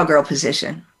top, cowgirl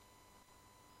position.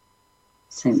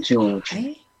 St. George.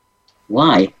 Okay.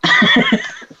 Why? I don't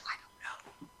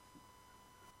know.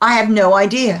 I have no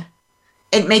idea.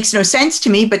 It makes no sense to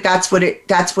me, but that's what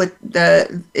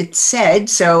it said,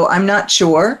 so I'm not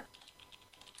sure.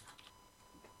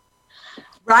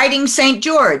 Riding St.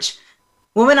 George,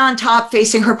 woman on top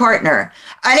facing her partner.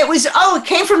 And it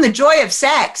came from the Joy of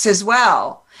Sex as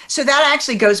well. So that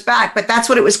actually goes back, but that's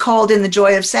what it was called in the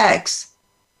Joy of Sex.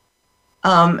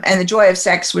 And the Joy of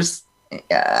Sex was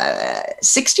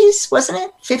 60s, wasn't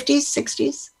it? 50s,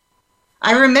 60s?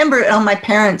 I remember it on my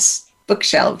parents'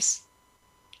 bookshelves.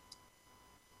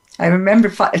 I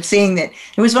remember seeing that.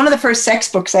 It was one of the first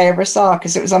sex books I ever saw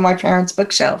because it was on my parents'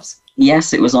 bookshelves.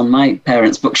 Yes, it was on my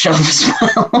parents' bookshelf as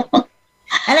well.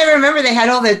 And I remember they had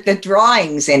all the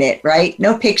drawings in it, right?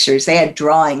 No pictures. They had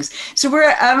drawings. So we're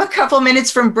a couple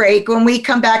minutes from break. When we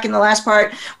come back in the last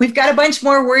part, we've got a bunch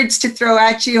more words to throw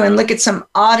at you and look at some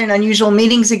odd and unusual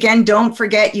meanings. Again, don't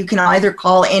forget you can either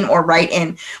call in or write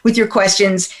in with your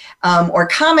questions or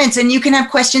comments. And you can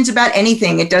have questions about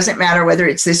anything. It doesn't matter whether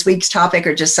it's this week's topic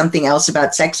or just something else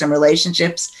about sex and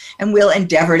relationships. And we'll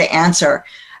endeavor to answer.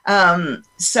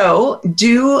 So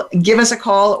do give us a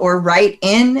call or write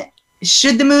in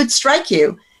should the mood strike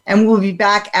you, and we'll be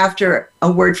back after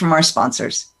a word from our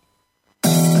sponsors.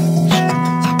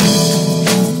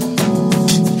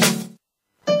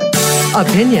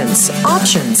 Opinions,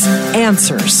 options,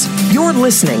 answers. You're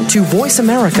listening to Voice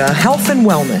America Health and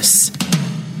Wellness.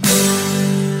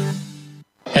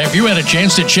 Hey Have you had a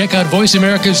chance to check out Voice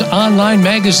America's online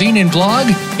magazine and blog?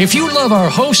 If you love our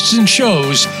hosts and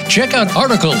shows, check out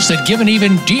articles that give an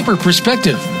even deeper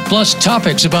perspective, plus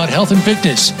topics about health and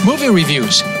fitness, movie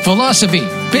reviews, philosophy,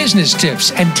 business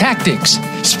tips and tactics,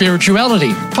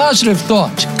 spirituality, positive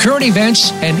thought, current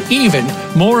events, and even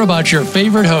more about your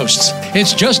favorite hosts.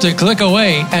 It's just a click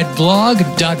away at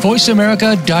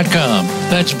blog.voiceamerica.com.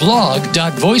 That's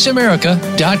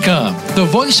blog.voiceamerica.com. The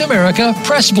Voice America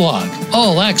Press Blog.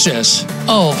 All access,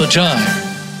 all the time.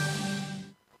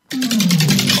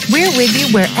 We're with you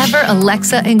wherever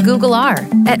Alexa and Google are.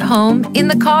 At home, in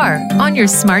the car, on your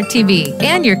smart TV,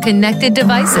 and your connected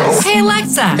devices. Hey,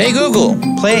 Alexa. Hey, Google.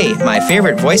 Play my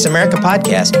favorite Voice America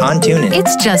podcast on TuneIn.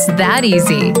 It's just that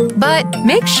easy. But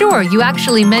make sure you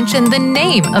actually mention the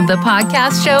name of the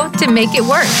podcast show to make it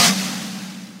work.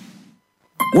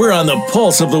 We're on the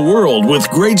pulse of the world with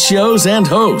great shows and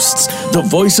hosts. The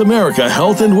Voice America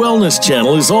Health and Wellness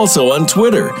channel is also on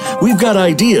Twitter. We've got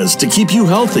ideas to keep you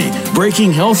healthy,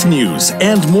 breaking health news,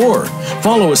 and more.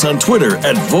 Follow us on Twitter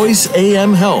at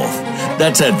VoiceAM Health.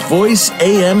 That's at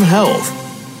VoiceAM Health.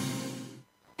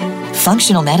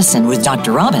 Functional Medicine with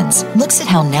Dr. Robbins looks at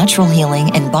how natural healing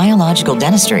and biological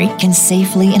dentistry can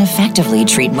safely and effectively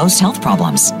treat most health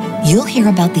problems. You'll hear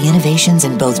about the innovations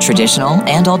in both traditional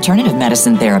and alternative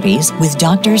medicine therapies with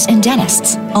doctors and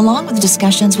dentists, along with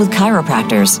discussions with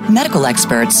chiropractors, medical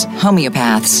experts,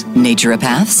 homeopaths,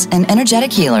 naturopaths, and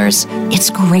energetic healers.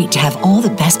 It's great to have all the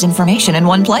best information in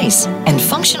one place. And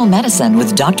Functional Medicine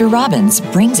with Dr. Robbins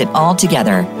brings it all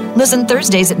together. Listen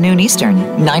Thursdays at noon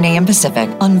Eastern, 9 a.m. Pacific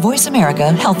on Voice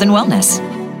America Health and Wellness.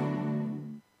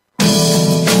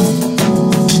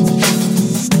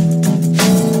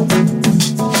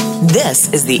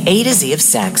 This is the A to Z of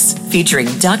Sex, featuring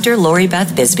Dr. Lori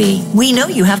Beth Bisbee. We know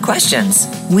you have questions.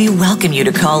 We welcome you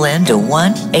to call in to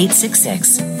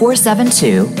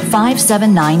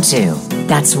 1-866-472-5792.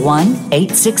 That's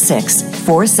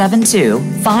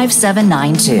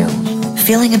 1-866-472-5792.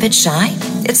 Feeling a bit shy?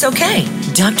 It's okay.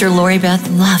 Dr. Lori Beth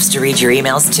loves to read your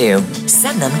emails too.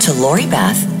 Send them to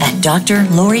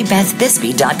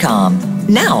LoriBeth@drloribethbisbee.com.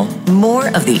 Now, more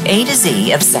of the A to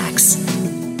Z of Sex.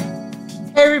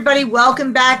 Hey everybody,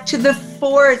 welcome back to the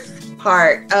fourth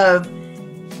part of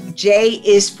J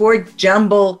is for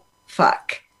Jumble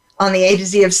Fuck on the A to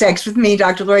Z of Sex with me,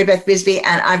 Dr. Lori Beth Bisbee,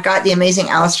 and I've got the amazing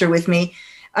Alistair with me.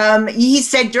 He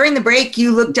said during the break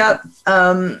you looked up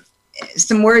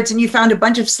some words and you found a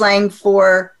bunch of slang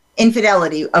for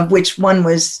infidelity, of which one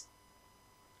was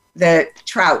the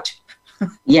trout.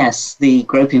 Yes, the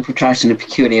groping for trout in a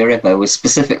peculiar river was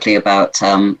specifically about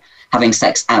having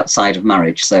sex outside of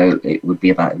marriage, so it would be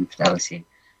about infidelity.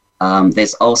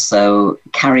 There's also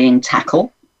carrying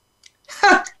tackle,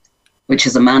 which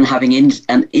is a man having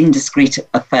an indiscreet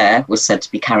affair was said to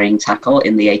be carrying tackle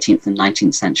in the 18th and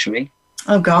 19th century.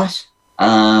 Oh, gosh.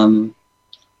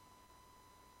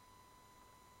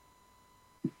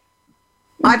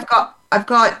 I've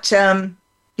got,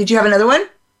 did you have another one?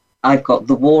 I've got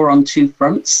the war on two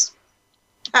fronts,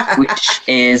 which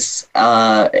is,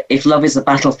 if love is a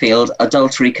battlefield,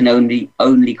 adultery can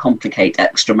only complicate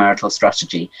extramarital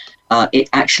strategy. It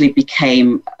actually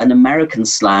became an American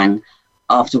slang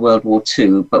after World War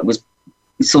II, but was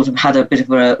sort of had a bit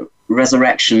of a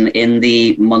resurrection in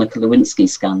the Monica Lewinsky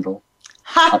scandal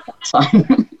at that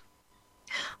time.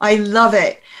 I love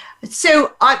it.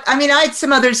 So, I had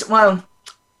some others,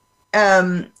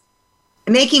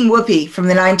 Making Whoopee from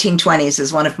the 1920s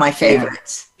is one of my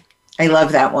favorites. Yeah. I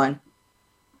love that one.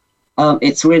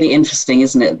 It's really interesting,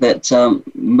 isn't it, that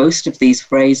most of these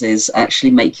phrases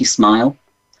actually make you smile.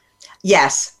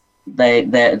 Yes.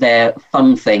 They're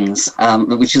fun things,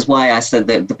 which is why I said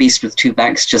that The Beast with Two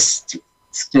Backs just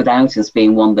stood out as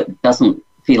being one that doesn't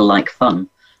feel like fun.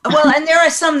 Well, and there are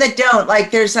some that don't.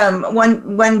 Like there's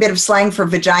one bit of slang for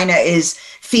vagina is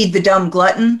feed the dumb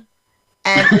glutton.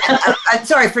 And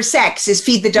sorry, for sex is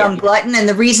feed the dumb glutton. And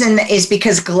the reason is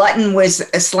because glutton was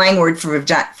a slang word for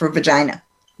vagina.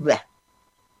 Blech.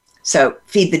 So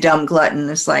feed the dumb glutton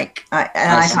is like,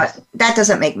 I thought that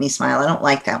doesn't make me smile. I don't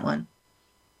like that one.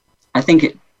 I think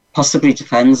it possibly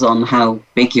depends on how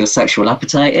big your sexual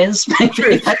appetite is.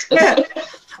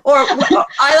 Or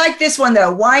I like this one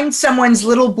though. Wind someone's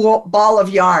little ball of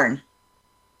yarn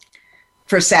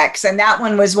for sex. And that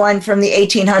one was one from the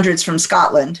 1800s from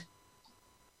Scotland.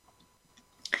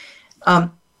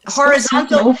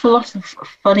 Horizontal. An awful lot of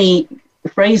funny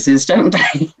phrases, don't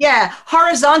they? Yeah.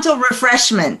 Horizontal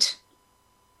refreshment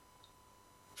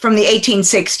from the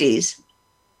 1860s.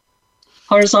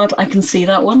 Horizontal, I can see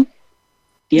that one.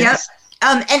 Yes.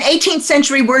 Yep. An 18th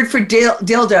century word for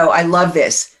dildo. I love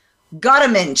this.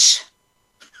 Gottaminch.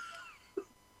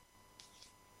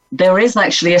 There is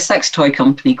actually a sex toy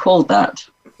company called that.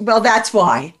 Well, that's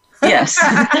why. Yes.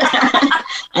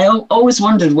 I always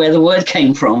wondered where the word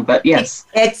came from, but yes.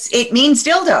 It means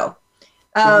dildo.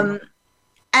 And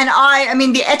I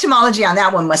mean, the etymology on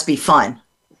that one must be fun.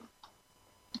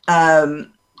 To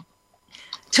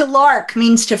lark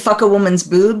means to fuck a woman's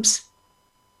boobs.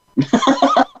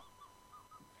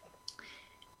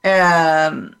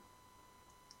 I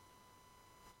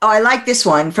like this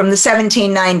one from the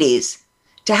 1790s.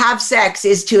 To have sex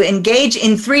is to engage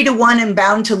in 3-to-1 and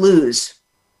bound to lose.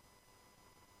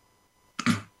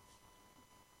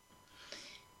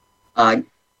 I'm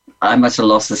at a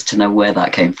loss as to know where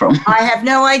that came from. I have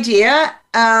no idea.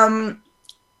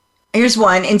 Here's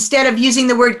one. Instead of using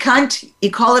the word cunt,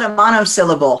 you call it a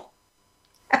monosyllable.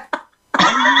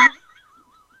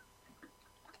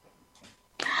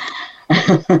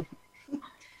 I'm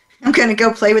going to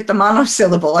go play with the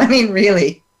monosyllable. I mean,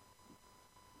 really.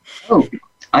 Oh,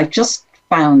 I just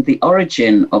found the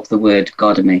origin of the word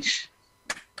Godemish,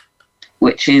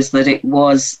 which is that it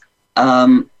was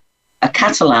a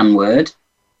Catalan word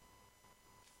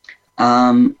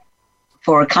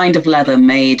for a kind of leather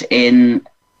made in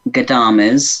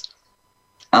Gadames,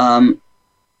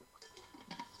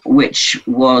 which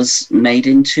was made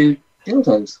into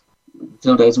dildos.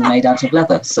 Dildos were made out of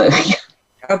leather, so...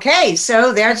 Okay,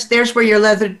 so there's where your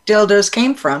leather dildos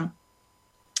came from.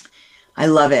 I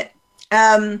love it.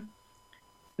 Man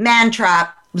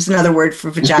trap was another word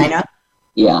for vagina.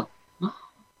 Yeah.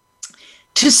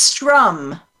 To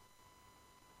strum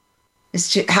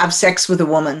is to have sex with a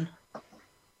woman.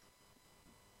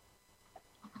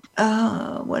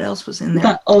 What else was in there?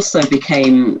 That also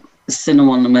became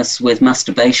synonymous with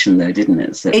masturbation, though, didn't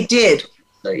it? So, it did.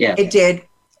 So, yeah. It did.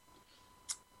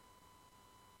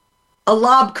 A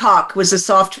lobcock was a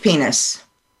soft penis.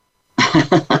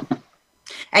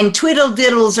 And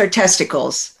twiddle-diddles are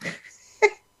testicles.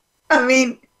 I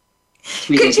mean,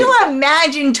 could you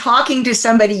imagine talking to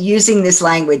somebody using this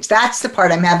language? That's the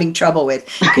part I'm having trouble with,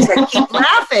 because I keep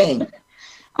laughing.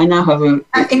 I now have a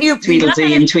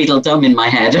Tweedledee and Tweedledum in my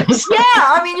head. Yeah,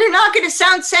 I mean, you're not going to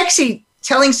sound sexy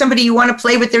telling somebody you want to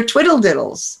play with their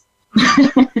twiddle-diddles.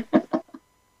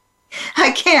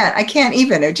 I can't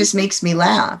even. It just makes me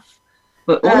laugh.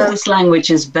 But all this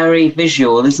language is very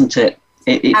visual, isn't it?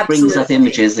 It brings up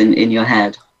images in your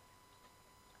head.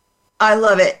 I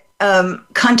love it.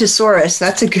 Cuntosaurus,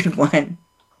 that's a good one.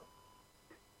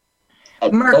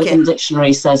 Urban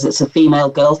Dictionary says it's a female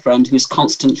girlfriend who's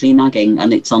constantly nagging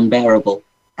and it's unbearable.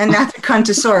 And that's a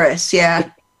Cuntosaurus,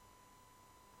 yeah.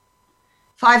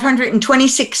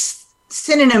 526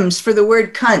 synonyms for the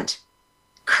word cunt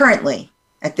currently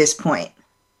at this point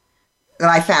that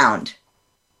I found.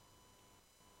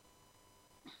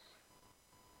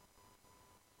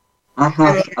 I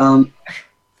have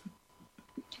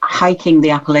hiking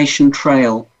the Appalachian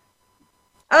Trail.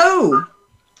 Oh!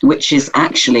 Which is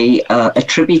actually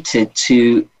attributed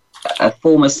to a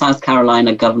former South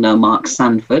Carolina governor, Mark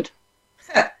Sanford,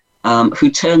 who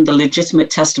turned the legitimate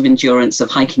test of endurance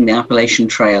of hiking the Appalachian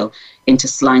Trail into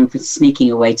slang for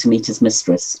sneaking away to meet his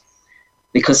mistress.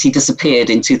 Because he disappeared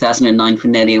in 2009 for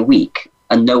nearly a week,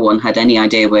 and no one had any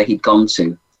idea where he'd gone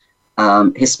to.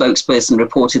 His spokesperson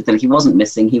reported that he wasn't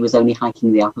missing, he was only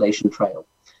hiking the Appalachian Trail.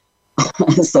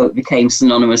 So it became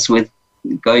synonymous with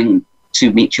going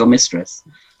to meet your mistress.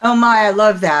 Oh my, I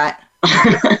love that.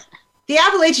 The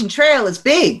Appalachian Trail is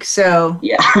big, so...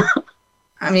 Yeah.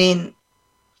 I mean...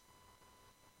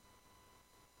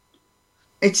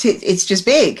 It's just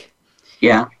big.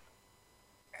 Yeah.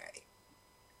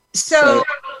 So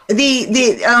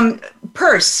the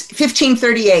purse,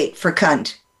 1538 for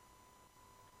cunt.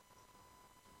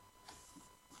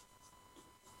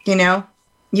 You know,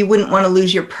 you wouldn't want to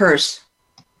lose your purse.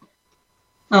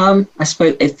 I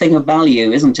suppose a thing of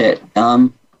value, isn't it?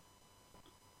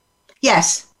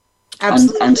 Yes,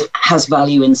 absolutely. And has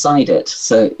value inside it.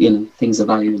 So, you know, things of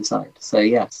value inside. So,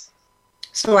 yes.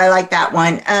 So I like that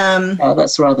one. Oh,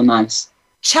 that's rather nice.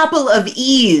 Chapel of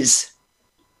Ease.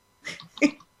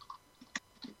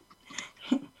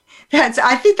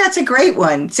 I think that's a great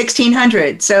one.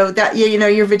 1600. So that, you know,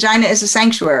 your vagina is a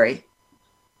sanctuary.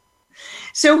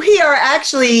 So we are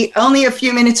actually only a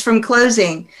few minutes from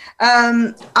closing.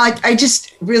 I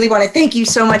just really want to thank you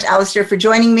so much, Alistair, for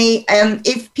joining me.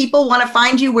 If people want to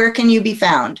find you, where can you be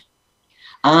found?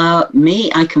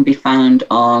 I can be found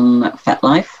on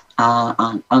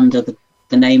FetLife under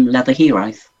the name Leather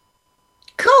Hiraeth.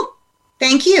 Cool.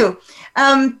 Thank you.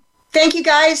 Thank you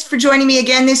guys for joining me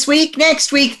again this week.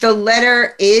 Next week, the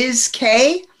letter is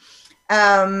K.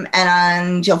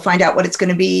 And you'll find out what it's going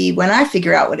to be when I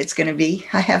figure out what it's going to be.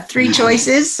 I have 3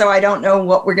 choices, so I don't know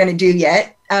what we're going to do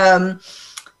yet.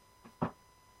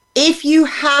 If you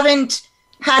haven't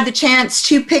had the chance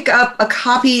to pick up a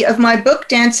copy of my book,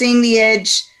 Dancing the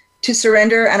Edge to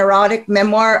Surrender, an erotic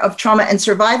memoir of trauma and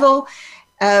survival,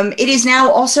 it is now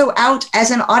also out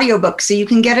as an audiobook, so you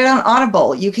can get it on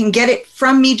Audible. You can get it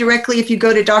from me directly if you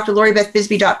go to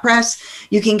drloribethbisbee.press.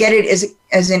 You can get it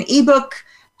as an ebook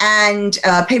and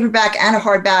paperback and a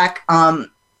hardback,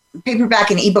 paperback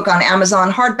and ebook on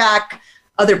Amazon, hardback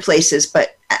other places,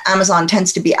 but Amazon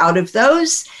tends to be out of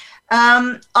those.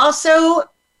 Also,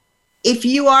 if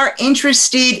you are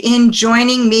interested in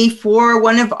joining me for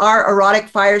one of our erotic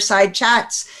fireside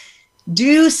chats,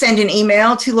 do send an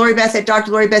email to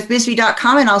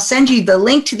loribeth@drloribethbisbee.com, and I'll send you the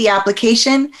link to the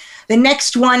application. The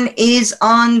next one is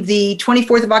on the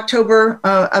 24th of October,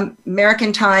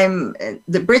 American time.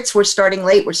 The Brits were starting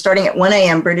late. We're starting at 1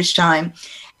 a.m. British time.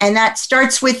 And that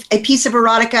starts with a piece of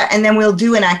erotica, and then we'll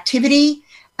do an activity.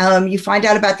 You find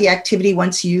out about the activity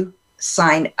once you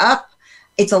sign up.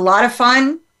 It's a lot of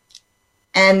fun.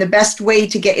 And the best way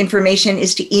to get information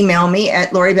is to email me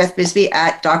at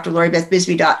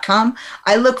loribethbisbee@drloribethbisbee.com.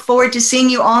 I look forward to seeing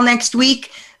you all next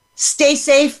week. Stay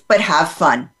safe, but have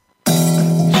fun.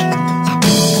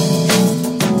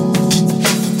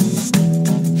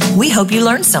 We hope you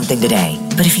learned something today.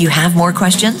 But if you have more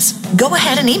questions, go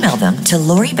ahead and email them to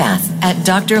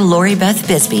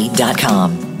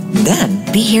LoriBeth@drloribethbisbee.com. Then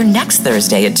be here next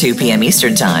Thursday at 2 p.m.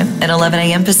 Eastern Time and 11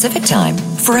 a.m. Pacific Time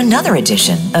for another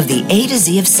edition of the A to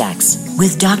Z of Sex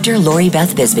with Dr. Lori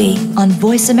Beth Bisbee on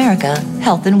Voice America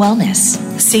Health and Wellness.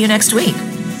 See you next week.